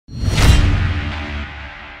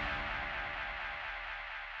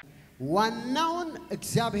ዋናውን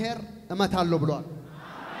እግዚአብሔር እመታለሁ ብሏል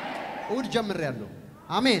እሁድ ጀምሬያለሁ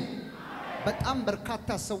አሜን በጣም በርካታ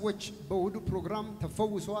ሰዎች በእሁዱ ፕሮግራም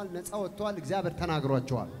ተፈውሰዋል ነፃ ወጥተዋል እግዚአብሔር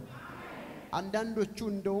ተናግሯቸዋል አንዳንዶቹ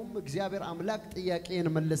እንደውም እግዚአብሔር አምላክ ጥያቄን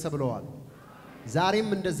መለሰ ብለዋል ዛሬም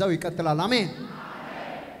እንደዛው ይቀጥላል አሜን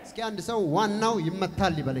እስኪ አንድ ሰው ዋናው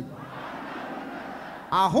ይመታል ይበለኝ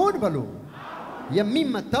አሁን በሉ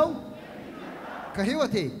የሚመታው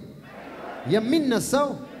ከህይወቴ የሚነሳው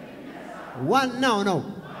ዋናው ነው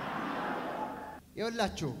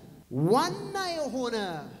ይወላችሁ ዋና የሆነ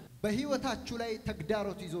በህይወታችሁ ላይ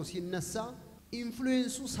ተግዳሮት ይዞ ሲነሳ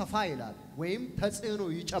ኢንፍሉዌንሱ ሰፋ ይላል ወይም ተጽዕኖ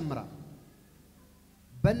ይጨምራል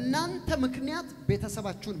በእናንተ ምክንያት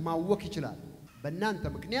ቤተሰባችሁን ማወክ ይችላል በእናንተ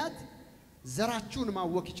ምክንያት ዘራችሁን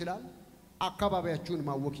ማወክ ይችላል አካባቢያችሁን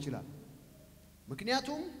ማወክ ይችላል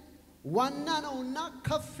ምክንያቱም ዋና ነውና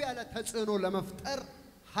ከፍ ያለ ተጽዕኖ ለመፍጠር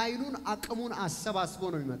ኃይሉን አቅሙን አሰባስቦ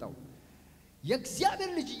ነው የሚመጣው የእግዚአብሔር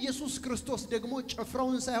ልጅ ኢየሱስ ክርስቶስ ደግሞ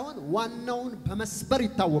ጭፍራውን ሳይሆን ዋናውን በመስበር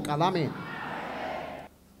ይታወቃል አሜን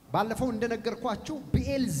ባለፈው እንደነገርኳችሁ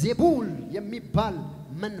ብዔልዜቡል የሚባል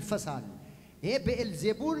መንፈስ አለ ይሄ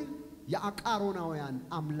ብዔልዜቡል የአቃሮናውያን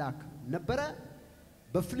አምላክ ነበረ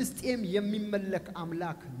በፍልስጤም የሚመለክ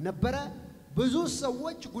አምላክ ነበረ ብዙ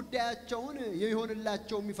ሰዎች ጉዳያቸውን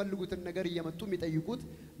የሆነላቸው የሚፈልጉትን ነገር እየመጡ የሚጠይቁት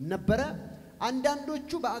ነበረ አንዳንዶቹ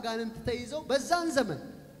በአጋንንት ተይዘው በዛን ዘመን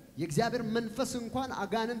የእግዚአብሔር መንፈስ እንኳን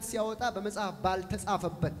አጋንንት ሲያወጣ በመጽሐፍ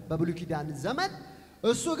ባልተጻፈበት በብሉይ ኪዳን ዘመን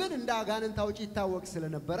እሱ ግን እንደ አጋንንት አውጪ ይታወቅ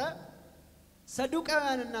ስለነበረ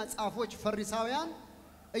ሰዱቃውያንና ጻፎች ፈሪሳውያን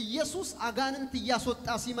ኢየሱስ አጋንንት ያስወጣ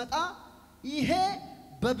ሲመጣ ይሄ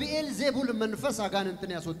በብዔልዜቡል መንፈስ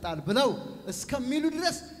አጋንንትን ያስወጣል ብለው እስከሚሉ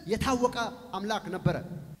ድረስ የታወቀ አምላክ ነበረ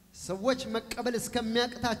ሰዎች መቀበል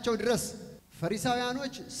እስከሚያቅታቸው ድረስ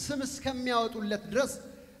ፈሪሳውያኖች ስም እስከሚያወጡለት ድረስ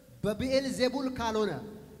በብዔልዜቡል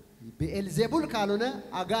ካልሆነ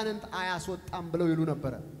አጋንንት አያስወጣም ብለው ይሉ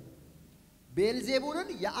ነበር ብዔልዜቡልን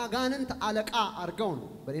የአጋንንት አለቃ አርገው ነው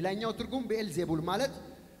በሌላኛው ትርጉም ብዔልዜቡል ማለት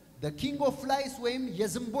the king of flies ወይም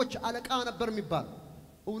የዝንቦች አለቃ ነበር የሚባል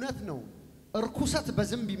እውነት ነው እርኩሰት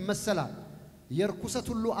በዝንብ ይመሰላል የርኩሰት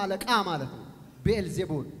ሁሉ አለቃ ማለት ነው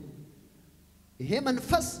ብዔልዜቡል ይሄ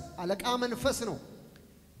መንፈስ አለቃ መንፈስ ነው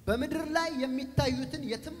በመድር ላይ የሚታዩትን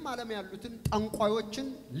የትም ዓለም ያሉትን ጠንቋዮችን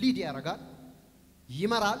ሊድ ያረጋል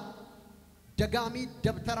ይመራል ደጋሚ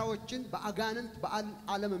ደብተራዎችን በአጋንንት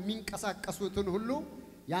በዓለም የሚንቀሳቀሱትን ሁሉ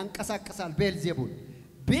ያንቀሳቀሳል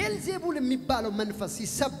ብዔልዜቡል የሚባለው መንፈስ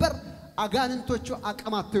ሲሰበር አጋንንቶቹ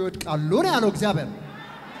አቀማተው ይወድቃሉ ነው ያለው እግዚአብሔር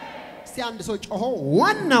እስቲ አንድ ሰው ጮሆ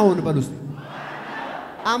ዋናውን በሉስ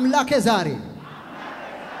አምላኬ ዛሬ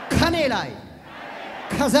ከኔ ላይ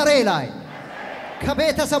ከዘሬ ላይ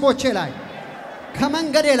ከቤተሰቦቼ ላይ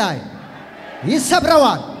ከመንገዴ ላይ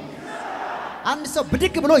ይሰብረዋል አንድ ሰው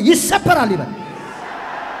ብድግ ብሎ ይሰበራል ይበል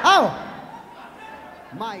አዎ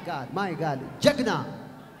ማይ ጋድ ጀግና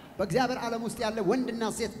በእግዚአብሔር ዓለም ውስጥ ያለ ወንድና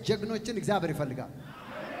ሴት ጀግኖችን እግዚአብሔር ይፈልጋል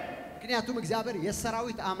ምክንያቱም እግዚአብሔር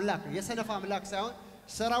የሰራዊት አምላክ የሰነፍ አምላክ ሳይሆን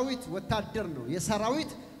ሰራዊት ወታደር ነው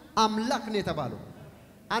የሰራዊት አምላክ ነው የተባለው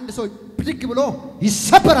አንድ ሰው ብድግ ብሎ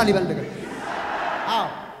ይሰበራል ይበል ነገር አዎ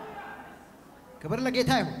ክብር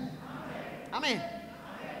ለጌታ ይሁን አሜን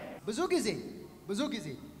ብዙ ጊዜ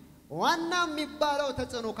ዋና የሚባለው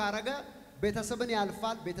ተጽዕኖ ካረገ ቤተሰብን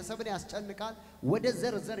ያልፋል ቤተሰብን ያስጨንቃል ወደ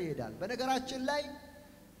ዘር ይሄዳል በነገራችን ላይ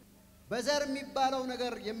በዘር የሚባለው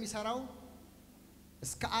ነገር የሚሰራው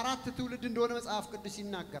እስከ 4 ትውልድ እንደሆነ መጽሐፍ ቅዱስ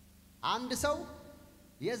ይናገራል አንድ ሰው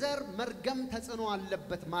የዘር መርገም ተጽዕኖ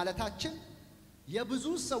አለበት ማለታችን የብዙ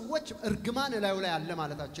ሰዎች እርግማን ላዩ ላይ አለ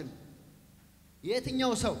ማለታችን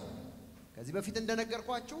የትኛው ሰው ከዚህ በፊት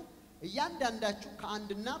እንደነገርኳችሁ እያንዳንዳችሁ ከአንድ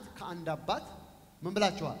እናት ከአንድ አባት ምን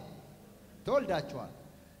ብላችኋል ተወልዳችኋል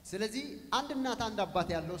ስለዚህ አንድ እናት አንድ አባት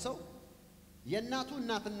ያለው ሰው የእናቱ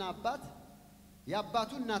እናትና አባት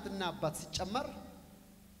የአባቱ እናትና አባት ሲጨመር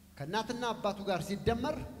ከእናትና አባቱ ጋር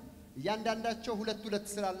ሲደመር እያንዳንዳቸው ሁለት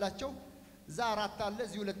ስላላቸው እዛ 4 አለ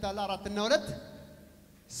እዚህ 2 አለ 4 እና 2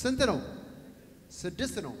 ስንት ነው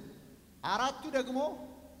 6 ነው አራቱ ደግሞ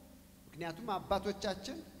ምክንያቱም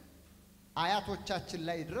አባቶቻችን አያቶቻችን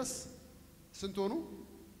ላይ ድረስ ስንት ሆኑ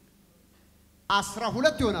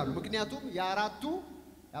 12 ይሆናሉ ምክንያቱም ያራቱ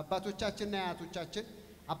አባቶቻችንና አያቶቻችን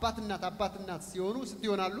አባት እናት ሲሆኑ ስንት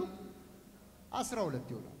ይሆናሉ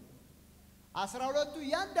 12 ይሆናሉ 12ቱ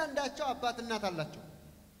ያንዳንዳቸው አባት እናት አላቸው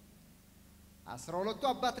 12ቱ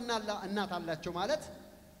አባትና እናት አላቸው ማለት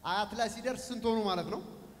አያት ላይ ሲደርስ ስንት ሆኑ ማለት ነው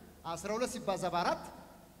 12 ሲባዛ በ4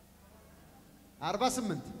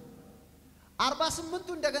 48 48ቱ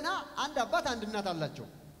እንደገና አንድ አባት አንድ እናት አላቸው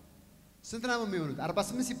ስንት ነው የሚሆኑት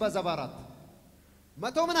 48 ሲባዛ በ4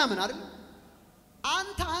 100 ምናምን አይደል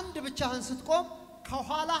አንተ አንድ ብቻህን ስትቆም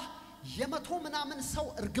ከኋላ የመቶ ምናምን ሰው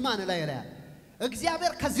እርግማን ላይ ያለ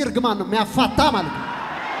እግዚአብሔር ከዚህ እርግማን ነው የሚያፋታ ማለት ነው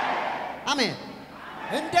አሜን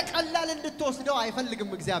እንደ ቀላል እንድትወስደው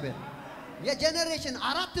አይፈልግም እግዚአብሔር የጄኔሬሽን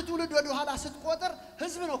አራት ትውልድ ወደ ኋላ ስትቆጥር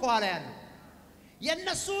ህዝብ ነው ከኋላ ያለው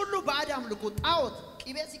የነሱ ሁሉ ባዳም ልኮ ጣዖት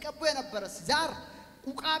ቂቤ ሲቀቡ የነበረ ዛር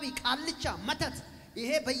ቁቃቢ ቃልቻ መተት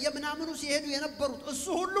ይሄ በየምናምኑ ሲሄዱ የነበሩት እሱ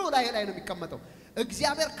ሁሉ ላይ ነው የሚቀመጠው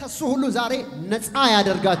እግዚአብሔር ከሱ ሁሉ ዛሬ ነፃ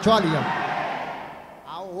ያደርጋቸዋል ይላል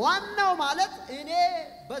ዋናው ማለት እኔ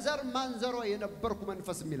በዘር ማንዘሮ የነበርኩ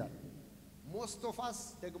መንፈስ ይላል ሞስቶፋስ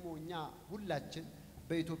ደግሞ እኛ ሁላችን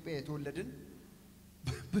በኢትዮጵያ የተወለድን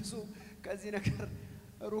ብዙ ከዚህ ነገር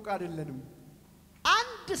ሩቅ አይደለንም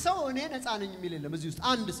አንድ ሰው እኔ ነፃ ነኝ የሚል የለም እዚህ ውስጥ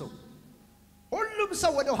አንድ ሰው ሁሉም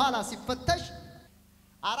ሰው ወደ ኋላ ሲፈተሽ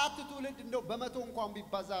አራት ትውልድ እንደው በመቶ እንኳን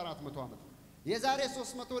ቢባዛ 400 ዓመት የዛሬ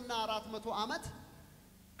 300 እና 400 ዓመት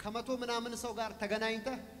ከመቶ ምናምን ሰው ጋር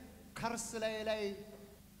ተገናኝተህ ከርስ ላይ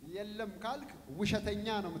የለም ካልክ ውሸተኛ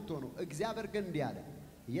ነው የምትሆነው እግዚአብሔር ግን እንዲህ አለ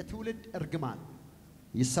የትውልድ እርግማን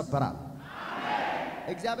ይሰበራል አሜን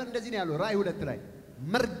እግዚአብሔር እንደዚህ ነው ያለው ራእይ 2 ላይ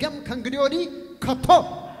መርገም ከእንግዲህ ወዲህ ከቶ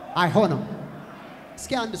አይሆንም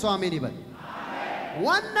እስኪ አንድ ሰው አሜን ይበል አሜን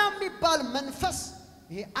ዋና የሚባል መንፈስ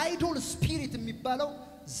ይሄ አይዶል ስፒሪት የሚባለው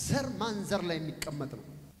ዘር ማንዘር ላይ የሚቀመጥ ነው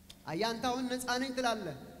አያንታውን ነፃ ነኝ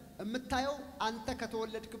ትላለህ እምታየው አንተ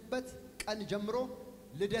ከተወለድክበት ቀን ጀምሮ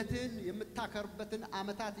ልደትን የምታከርበትን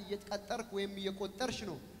አመታት እየተቀጠርክ ወይም እየቆጠርሽ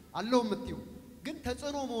ነው አለው የምትዩ ግን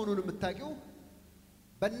ተጽኖ መሆኑን የምታቂው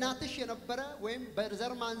በእናትሽ የነበረ ወይም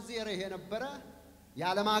በዘር ማንዘር የነበረ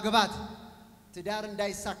ያለ ማግባት ትዳር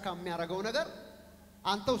እንዳይሳካ የሚያረጋው ነገር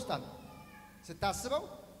አንተ ውስጥ አለ ስታስበው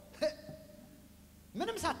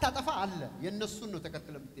ምንም ሳታጠፋ አለ የነሱን ነው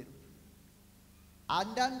ተከትለ የምትሄደው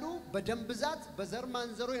አንዳንዱ በደም ብዛት በዘር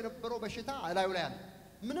ማንዘሮ የነበረው በሽታ አላዩ ላይ አለ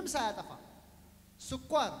ምንም ሳያጠፋ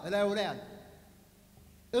ስኳር አላዩ ላይ አለ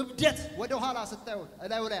እብደት ወደ ኋላ ስታዩት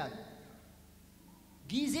አላዩ ላይ አለ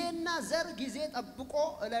ጊዜና ዘር ጊዜ ጠብቆ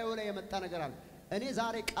አላዩ ላይ የመጣ ነገር አለ እኔ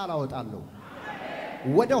ዛሬ ቃል አወጣለሁ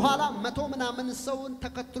ወደ ኋላ መቶ ምናምን ሰውን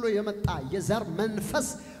ተከትሎ የመጣ የዘር መንፈስ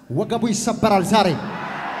ወገቡ ይሰበራል ዛሬ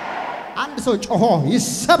አንድ ሰው ጮሆ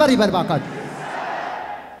ይሰበር ይበልባካችሁ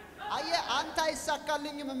አየ አንተ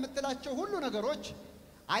አይሳካልኝም የምትላቸው ሁሉ ነገሮች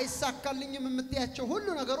አይሳካልኝም የምትያቸው ሁሉ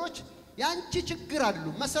ነገሮች ያንቺ ችግር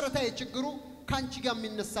አይደሉም መሰረታዊ ችግሩ ካንቺ ጋር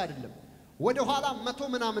የሚነሳ አይደለም ወደ ኋላ መቶ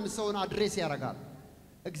ምናምን ሰውን አድሬስ ያረጋል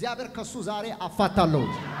እግዚአብሔር ከሱ ዛሬ አፋታለሁ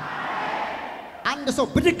አንድ ሰው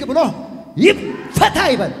ብድግ ብሎ ይፈታ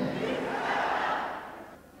ይበል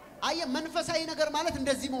አየ መንፈሳዊ ነገር ማለት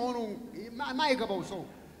እንደዚህ መሆኑ ማይገባው ሰው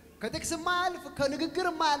ከጥቅስ ማያልፍ ከንግግር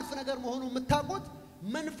ማያልፍ ነገር መሆኑ የምታውቁት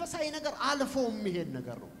መንፈሳዊ ነገር አልፎ የሚሄድ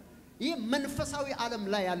ነገር ነው ይህ መንፈሳዊ ዓለም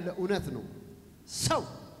ላይ ያለ እውነት ነው ሰው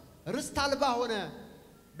ርስት አልባ ሆነ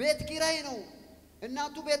ቤት ኪራይ ነው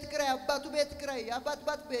እናቱ ቤት ኪራይ አባቱ ቤት ኪራይ አባት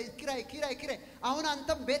ቤት ኪራይ አሁን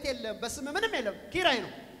አንተም ቤት የለም በስም ምንም የለም ኪራይ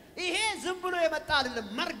ነው ይሄ ዝም ብሎ የመጣ አይደለም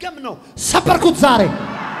መርገም ነው ሰበርኩት ዛሬ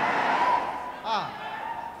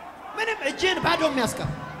ምንም እጄን ባዶ የሚያስቀር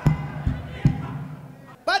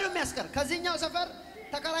ከዚህኛው ሰፈር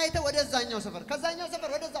ተከራይተ ወደዛኛው ሰፈር ከዛኛው ሰፈር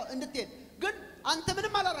ወደዛው እንድትሄድ ግን አንተ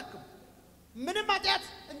ምንም አላረክም ምንም አጥያት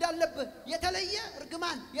እንዳለብህ የተለየ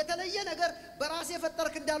እርግማን የተለየ ነገር በራስ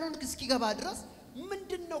የፈጠርክ እንዳልሆን እስኪገባ ድረስ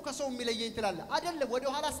ምንድነው ከሰው የሚለየኝ ትላለህ አይደለም ወደ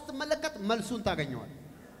ኋላ ስትመለከት መልሱን ታገኘዋል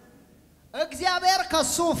እግዚአብሔር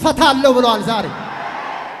ከሱ ፈታለው ብሏል ዛሬ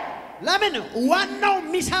ለምን ዋናው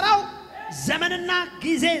የሚሰራው ዘመንና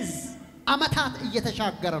ጊዜ አመታት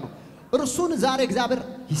እየተሻገረ ነው እርሱን ዛሬ እግዚአብሔር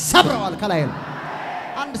ይሰብረዋል ከላይ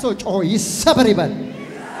አንድ ሰው ጮሆ ይሰበር ይበል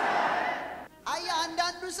አያ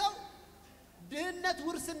አንዳንዱ ሰው ድህነት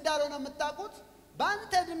ውርስ እንዳልሆነ የምታውቁት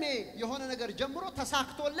በአንተ እድሜ የሆነ ነገር ጀምሮ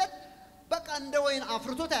ተሳክቶለት በቃ እንደ ወይን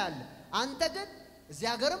አፍርቶ ታያለ አንተ ግን እዚህ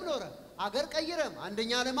ሀገርም ኖረ አገር ቀይረም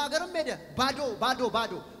አንደኛ ዓለም ሀገርም ሄደ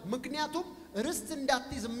ባዶ ምክንያቱም ርስት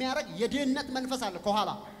እንዳትይዝ የሚያረግ የድህነት መንፈስ አለ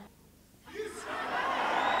ከኋላ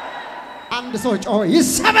አንድ ሰው ጮሆ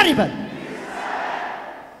ይሰበር ይበል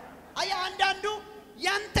አያ አንዳንዱ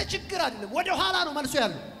ያንተ ችግር አይደለም ወደ ኋላ ነው መልሶ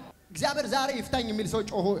ያለው እግዚአብሔር ዛሬ ይፍታኝ የሚል ሰው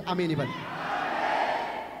ጮሆ አሜን ይበል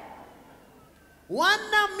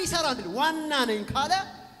ዋና የሚሰራ አይደል ዋና ነኝ ካለ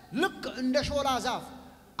ልክ እንደ ሾላ ዛፍ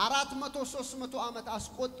 400 300 ዓመት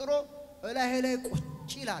አስቆጥሮ ላይ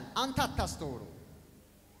ቁጭ ይላል አንተ አታስተውሩ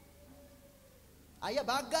አያ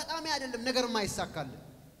በአጋጣሚ አይደለም ነገር ማይሳካል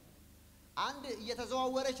አንድ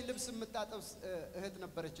እየተዘዋወረች ልብስ የምታጠብ እህት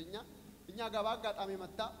ነበረች እኛ ጋር በአጋጣሚ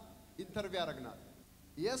መጣ ኢንተርቪው ያረግናል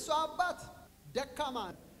የሷ አባት ደካማ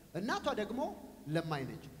እናቷ ደግሞ ለማይ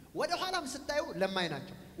ነች ወደ ኋላም ስታዩ ለማይ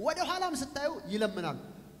ናቸው ወደ ኋላም ስታዩ ይለምናሉ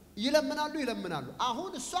ይለምናሉ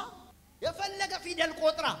አሁን እሷ የፈለገ ፊደል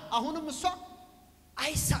ቆጥራ አሁንም እሷ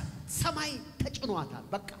አይሳ ሰማይ ተጭኗታል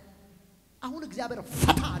በቃ አሁን እግዚአብሔር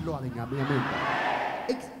ፈታ አለው አለኛ አሜን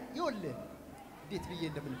ይወል እንዴት ብዬ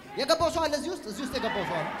እንደምን የገባው ሰው አለ እዚህ ውስጥ የገባው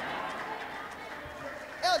ሰው አለ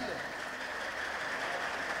ይወል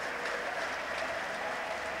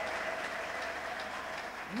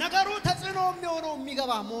ነገሩ ተጽኖ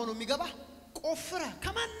የሚገባ ቆፍረ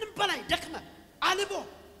ከማንም በላይ ደክመ አልቦ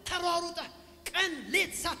ተሯሩጠ ቀን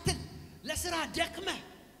ሌት ሳትል ለሥራ ደክመ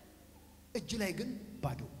እጅ ላይ ግን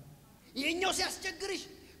ባዶ ይሄኛው ሲያስቸግርሽ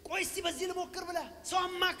ቆይ እስቲ በዚህ ልሞክር ብለ ሰው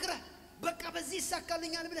አማክረ በቃ በዚህ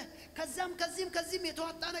ይሳካልኛል ብለ ከዚህም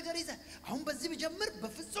የተዋጣ ነገር ይዘ አሁን በዚህ ብጀምር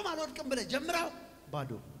በፍጹም አልወድቅም ብለ ጀምራው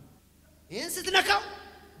ባዶ ይሄን ስትነካው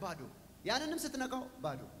ባዶ ያንንም ስትነካው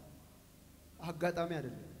ባዶ አጋጣሚ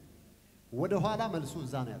አይደለም ወደ ኋላ መልሱ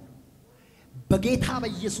እዛ ነው ያለው በጌታ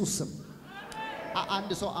በኢየሱስ ስም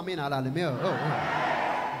አንድ ሰው አሜን አላለም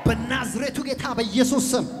በናዝሬቱ ጌታ በኢየሱስ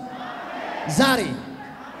ስም ዛሬ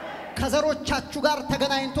ከዘሮቻችሁ ጋር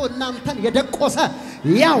ተገናኝቶ እናንተን የደቆሰ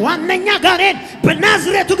ያ ዋነኛ ጋኔን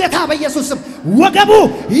በናዝሬቱ ጌታ በኢየሱስ ስም ወገቡ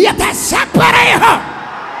የተሰበረ ይሁን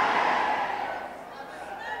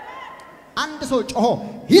አንድ ሰው ጮሆ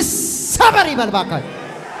ይሰበር ይበልባካል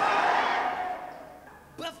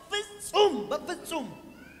በፍጹም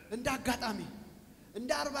እንዳጋጣሚ እንደ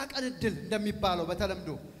 40 ቀን እድል እንደሚባለው በተለምዶ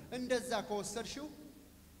እንደዛ ከወሰድሽው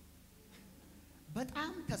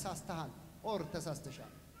በጣም ተሳስተሃል ኦር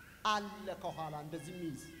ተሳስተሻል አለ ከኋላ እንደዚህ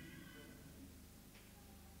ሚዝ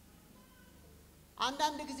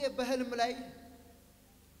አንዳንድ ጊዜ በህልም ላይ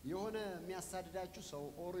የሆነ የሚያሳድዳችሁ ሰው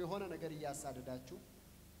ኦር የሆነ ነገር ያሳድዳችሁ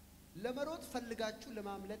ለመሮጥ ፈልጋችሁ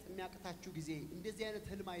ለማምለጥ የሚያቀታችሁ ጊዜ እንደዚህ አይነት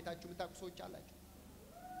ህልም አይታችሁ ምታቁ ሰዎች አላችሁ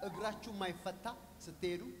እግራችሁ ማይፈታ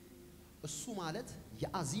ስትሄዱ እሱ ማለት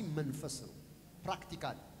የአዚም መንፈስ ነው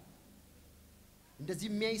ፕራክቲካል እንደዚህ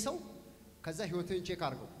የሚያይ ሰው ከዛ ህይወትን ቼክ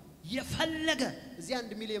አድርገው የፈለገ እዚህ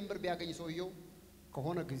 1 ሚሊዮን ብር ቢያገኝ ሰውየው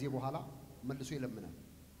ከሆነ ጊዜ በኋላ መልሶ ይለምናል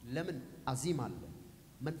ለምን አዚም አለ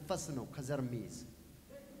መንፈስ ነው ከዘር ሚዝ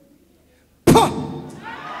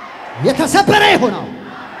የተሰበረ ይሆናል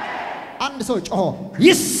አንድ ሰው ጮሆ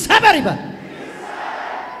ይሰበር ይበል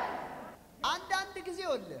አንዳንድ ጊዜ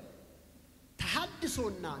ወለ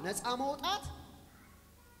ተሐድሶና ነፃ መውጣት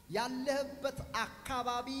ያለህበት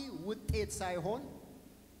አካባቢ ውጤት ሳይሆን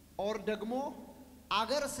ኦር ደግሞ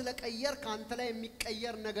አገር ስለቀየር ካንተ ላይ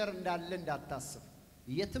የሚቀየር ነገር እንዳለ እንዳታስብ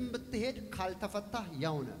የትም ብትሄድ ካልተፈታህ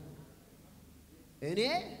ያውነ እኔ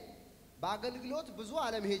በአገልግሎት ብዙ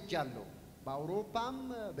ዓለም ሄጃለሁ በአውሮፓም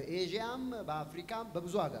በኤዥያም በአፍሪካም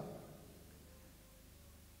በብዙ ሀገር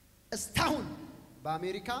እስታሁን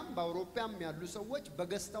በአሜሪካም በአውሮፓም ያሉ ሰዎች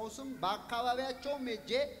በገስታውስም በአካባቢያቸውም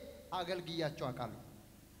ሄጄ አገልግያቸው አቃሉ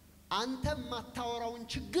አንተ ማታወራውን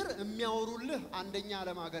ችግር የሚያወሩልህ አንደኛ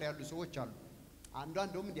ዓለም ሀገር ያሉ ሰዎች አሉ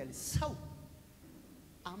አንዷም እንዲያለ ሰው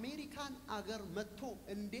አሜሪካን አገር መጥቶ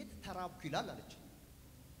እንዴት ተራብኩ ይላል አለች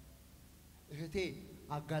እህቴ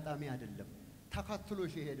አጋጣሚ አይደለም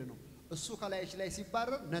ተከትሎሽ ይሄድ ነው እሱ ከላይሽ ላይ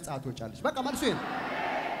ሲባረር ነጻቶች አለች በቃ መልሱ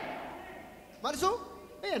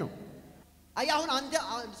ይሄ ነው አያሁን አንደ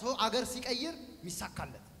ሰው አገር ሲቀይር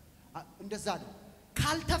ሚሳካለት እንደዛ ነው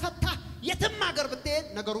ካልተፈታ የትም አገር ብትሄድ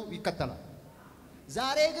ነገሩ ይከተላል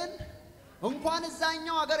ዛሬ ግን እንኳን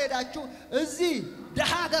እዛኛው አገር ሄዳችሁ እዚህ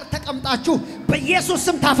ደሃ አገር ተቀምጣችሁ በኢየሱስ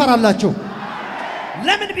ስም ታፈራላችሁ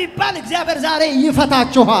ለምን ቢባል እግዚአብሔር ዛሬ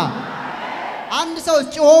ይፈታችኋል አንድ ሰው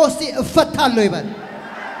ጮሆ እስቲ እፈታለሁ ይበል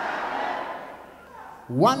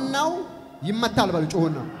ዋናው ይመታል በሉ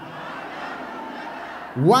ጮሆና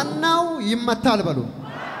ዋናው ይመታል በሉ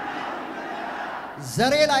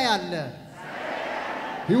ዘሬ ላይ ያለ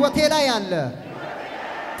ህይወቴ ላይ ያለ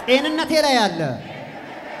ጤንነቴ ላይ ያለ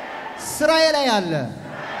ስራዬ ላይ ያለ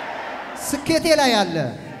ስኬቴ ላይ ያለ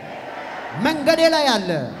መንገዴ ላይ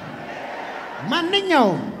ያለ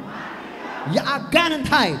ማንኛውም የአጋንንት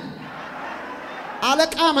ኃይል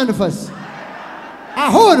አለቃ መንፈስ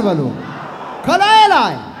አሁን በሉ ከላይ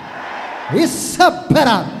ላይ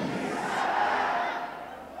ይሰበራል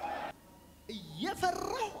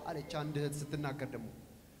እየፈራሁ አለች አንድ እህት ስትናገር ደግሞ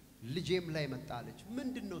ልጄም ላይ መጣለች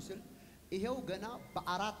ምንድነው ስል ይሄው ገና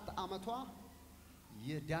በ4 አመቷ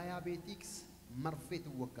የዳያቤቲክስ መርፌ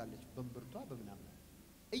ትወጋለች በእምብርቷ በመናም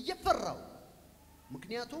እየፈራው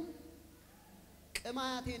ምክንያቱም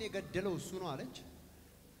ቅማያቴን የገደለው እሱ ነው አለች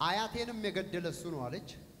አያቴንም የገደለ እሱ ነው አለች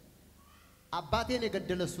አባቴን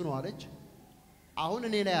የገደለ እሱ ነው አለች አሁን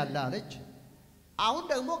እኔ ላይ ያለ አለች አሁን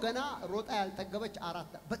ደግሞ ገና ሮጣ ያልጠገበች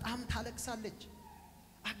 4 በጣም ታለቅሳለች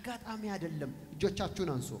አጋጣሚ አይደለም እጆቻችሁን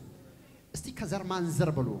አንሱ እስቲ ከዘር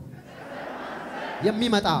ማንዘር ብሎ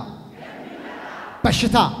የሚመጣ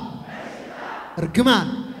በሽታ እርግማን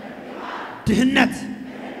ድህነት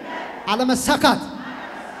አለመሳካት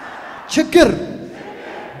ችግር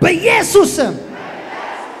በኢየሱስ ስም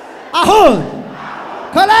አሁን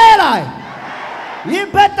ከላይ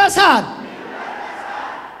ይበጠሳል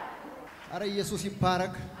አረ ኢየሱስ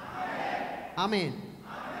ይባረክ አሜን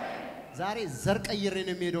ዛሬ ዘር ቀይሬን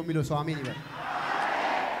የሚሄደው የሚለው ሰው አሜን ይበል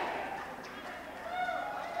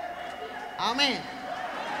አሜን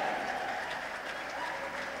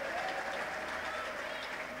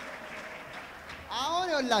አሁን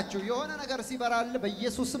ይወላችሁ የሆነ ነገር ሲበራል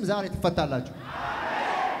በኢየሱስ ስም ዛሬ ትፈታላችሁ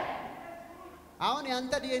አሁን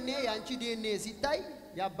ያንተ ዲኤንኤ ያንቺ ዲኤንኤ ሲታይ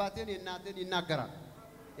ያባቴን የናቴን ይናገራል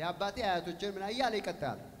ያባቴ አያቶችን ምን አያለ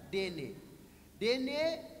ይቀጣል ዲኤንኤ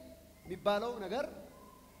የሚባለው ነገር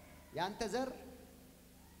ያንተ ዘር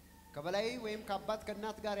ከበላይ ወይም ከአባት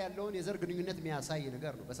ከናት ጋር ያለውን የዘር ግንኙነት የሚያሳይ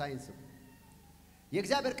ነገር ነው በሳይንስ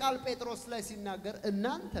የእግዚአብሔር ቃል ጴጥሮስ ላይ ሲናገር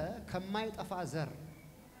እናንተ ከማይጠፋ ዘር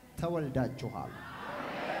ተወልዳችኋል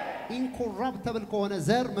ኢንኮራፕተብል ከሆነ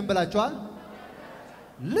ዘር ምን ብላችኋል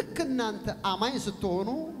ልክ እናንተ አማኝ ስትሆኑ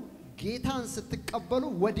ጌታን ስትቀበሉ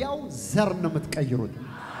ወዲያው ዘር ነው የምትቀይሩት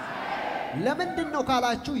ለምንድነው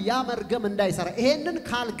ካላችሁ ያ መርገም እንዳይሰራ ይሄንን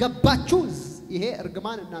ካልገባችሁ ይሄ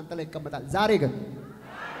እርግማን እናንተ ላይ ይቀመጣል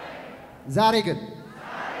ዛሬ ግን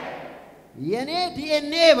የኔ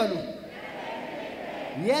ዲኤንኤ በሉ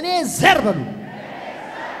የኔ ዘር በሉ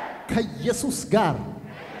ከኢየሱስ ጋር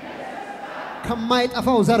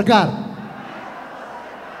ከማይጠፋው ዘር ጋር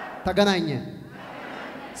ተገናኘ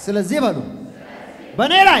ስለዚህ በሉ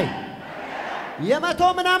በኔ ላይ የመቶ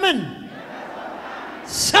ምናምን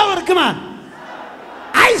ሰው እርግማን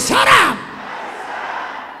አይሰራም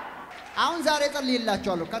አሁን ዛሬ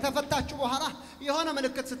ጸልይላችኋለሁ ከተፈታችሁ በኋላ የሆነ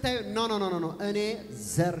ምልክት ስታዩ ኖ እኔ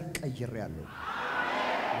ዘር ቀይሬያለሁ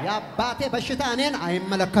ያባቴ በሽታ እኔን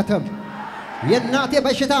አይመለከትም የናቴ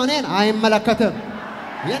በሽታ እኔን አይመለከትም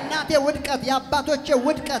የናቴ ውድቀት ያባቶቼ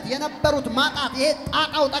ውድቀት የነበሩት ማጣት ይሄ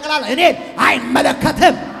ጣጣው ጠቅላላ እኔን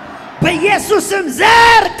አይመለከትም በኢየሱስ ስም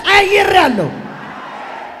ዘር ቀይሬያለሁ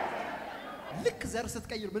ልክ ዘር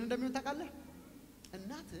ስትቀይር ምን እንደሚሆን ታውቃለህ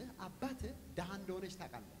እናት አባት ደሃ እንደሆነች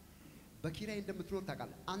ታውቃለህ በኪራይ እንደምትኖር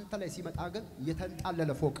ታውቃለህ አንተ ላይ ሲመጣ ግን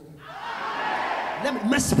የተንጣለለ ፎቅ ለምን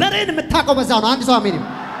መስበሬን የምታውቀው በዛ ነው አንድ ሰው አሜን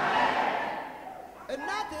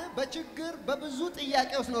እናት በችግር በብዙ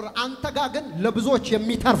ጥያቄ ውስጥ ኖር አንተ ጋር ግን ለብዙዎች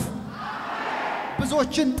የሚተርፍ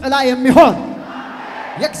ብዙዎችን ጥላ የሚሆን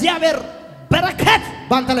የእግዚአብሔር በረከት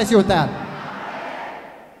ባንተ ላይ ሲወጣል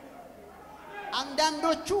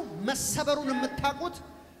አንዳንዶቹ መሰበሩን የምታውቁት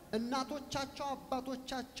እናቶቻቸው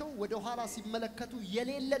አባቶቻቸው ወደ ኋላ ሲመለከቱ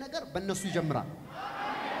የሌለ ነገር በእነሱ ይጀምራል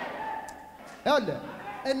ያለ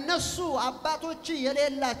እነሱ አባቶች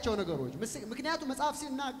የሌላቸው ነገሮች ምክንያቱም መጽሐፍ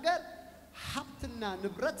ሲናገር ሀብትና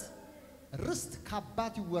ንብረት ርስት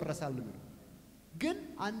ከአባት ይወረሳል ግን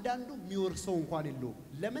አንዳንዱ የሚወርሰው እንኳን የለውም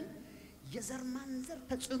ለምን የዘር ማንዘር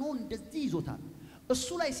ተጽዕኖ እንደዚህ ይዞታል እሱ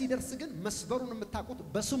ላይ ሲደርስ ግን መስበሩን የምታውቁት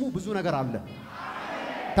በስሙ ብዙ ነገር አለ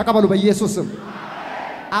ተቀበሉ በኢየሱስ ስም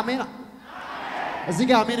አሜን እዚህ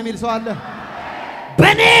ጋር አሜን የሚል ሰው አለ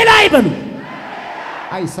በኔ ላይ በሉ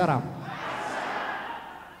አይሰራም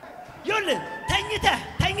ይሁን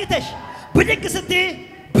ተኝተሽ ብድግ ስትይ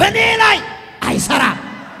በኔ ላይ አይሰራም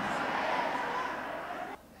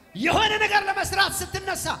የሆነ ነገር ለመስራት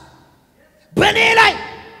ስትነሳ በኔ ላይ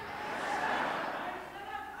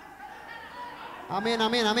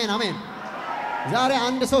አሜን ዛሬ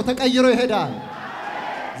አንድ ሰው ተቀይሮ ይሄዳል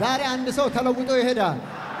ዛሬ አንድ ሰው ተለውጦ ይሄዳል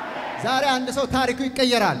ዛሬ አንድ ሰው ታሪኩ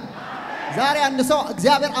ይቀየራል ዛሬ አንድ ሰው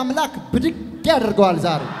እግዚአብሔር አምላክ ብድግ ያደርገዋል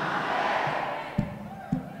ዛሬ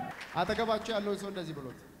አጠገባችሁ ያለውን ሰው እንደዚህ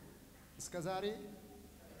ብሎት እስከ ዛሬ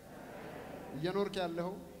እየኖርክ ያለው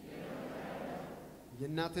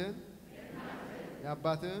የእናትህን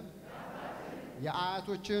የአባትህን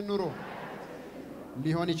የአያቶችህን ኑሮ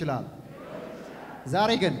ሊሆን ይችላል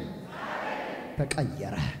ዛሬ ግን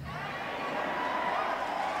ተቀየረ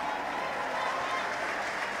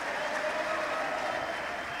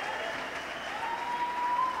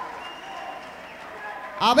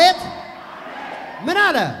አቤት ምን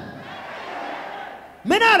አለ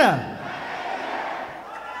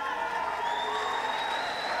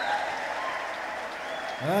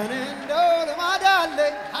እኔ እንደው ልማድ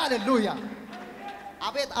አለኝ ሃሌሉያ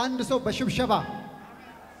አቤት አንድ ሰው በሽብሸባ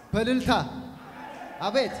በልልታ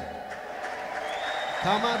አቤት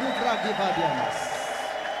ታማዱ ፍራጊባዲያስ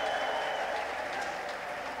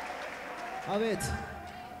አቤት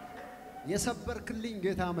የሰበርክልኝ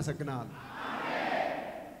ጌታ አመሰግናለሁ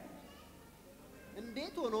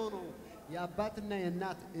እንዴት ሆኖ ነው የአባትና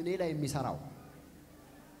የእናት እኔ ላይ የሚሰራው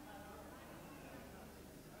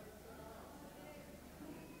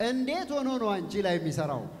እንዴት ሆኖ ነው አንቺ ላይ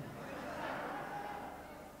የሚሰራው?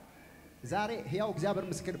 ዛሬ ሕያው እግዚአብሔር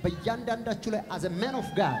ምስክር በእያንዳንዳችሁ ላይ as a man of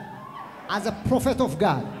God, as a prophet of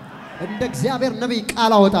God እንደ እግዚአብሔር ነብይ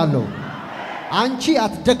ቃል አወጣለሁ። አንቺ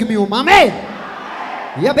አትደግሚውም። አሜን።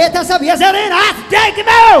 የቤተሰብ የዘርን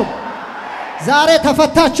አትደግሚው። ዛሬ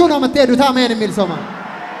ተፈታችሁ ነው የምትሄዱት። አሜን የሚል ሰው ማለት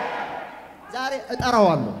ዛሬ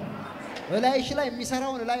እጠራዋለሁ። እላይሽ ላይ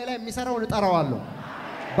የሚሰራውን ላይ የሚሰራውን እጠራዋለሁ።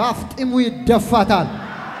 ባፍጢሙ ይደፋታል፣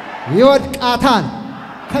 ይወድቃታል።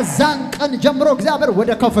 ከዛን ቀን ጀምሮ እግዚአብሔር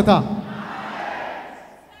ወደ ከፍታ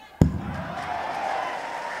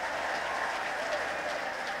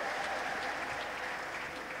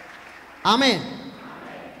አሜን።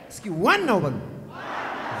 እስኪ ዋናው በሉ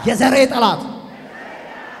የዘሬ ጠላት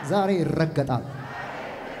ዛሬ ይረገጣል።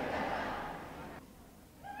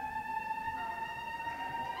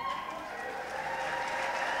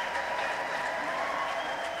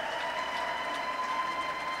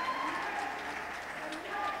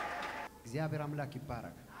 እግዚአብሔር አምላክ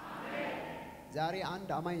ይባረክ። አሜን። ዛሬ አንድ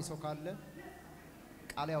አማኝ ሰው ካለ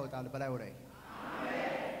ቃል ያወጣል በላዩ ላይ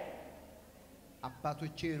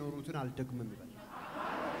አባቶቼ የኖሩትን አልደግምም ይበል።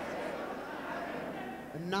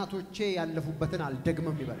 እናቶቼ ያለፉበትን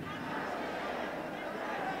አልደግምም ይበል።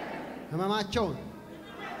 ህመማቸውን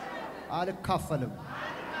አልካፈልም፣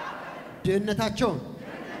 ድህነታቸውን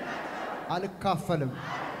አልካፈልም፣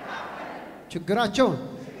 ችግራቸውን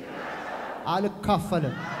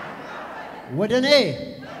አልካፈልም። ወደኔ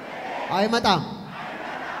አይመጣም።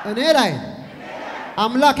 እኔ ላይ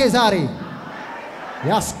አምላኬ ዛሬ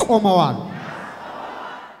ያስቆመዋል።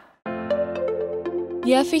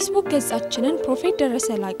 የፌስቡክ ገጻችንን ፕሮፌት ደረሰ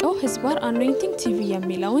ላቀው ህዝባር አኖይንቲንግ ቲቪ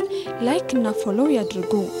የሚለውን ላይክ እና ፎሎው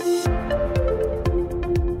ያድርጉ።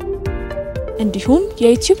 እንዲሁም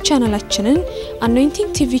የዩቲዩብ ቻናላችንን አኖይንቲንግ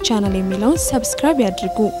ቲቪ ቻናል የሚለውን ሰብስክራይብ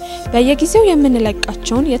ያድርጉ። በየጊዜው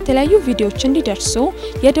የምንለቃቸውን የተለያዩ ቪዲዮዎች እንዲደርሱ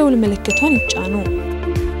የደውል ምልክቷን ይጫኑ።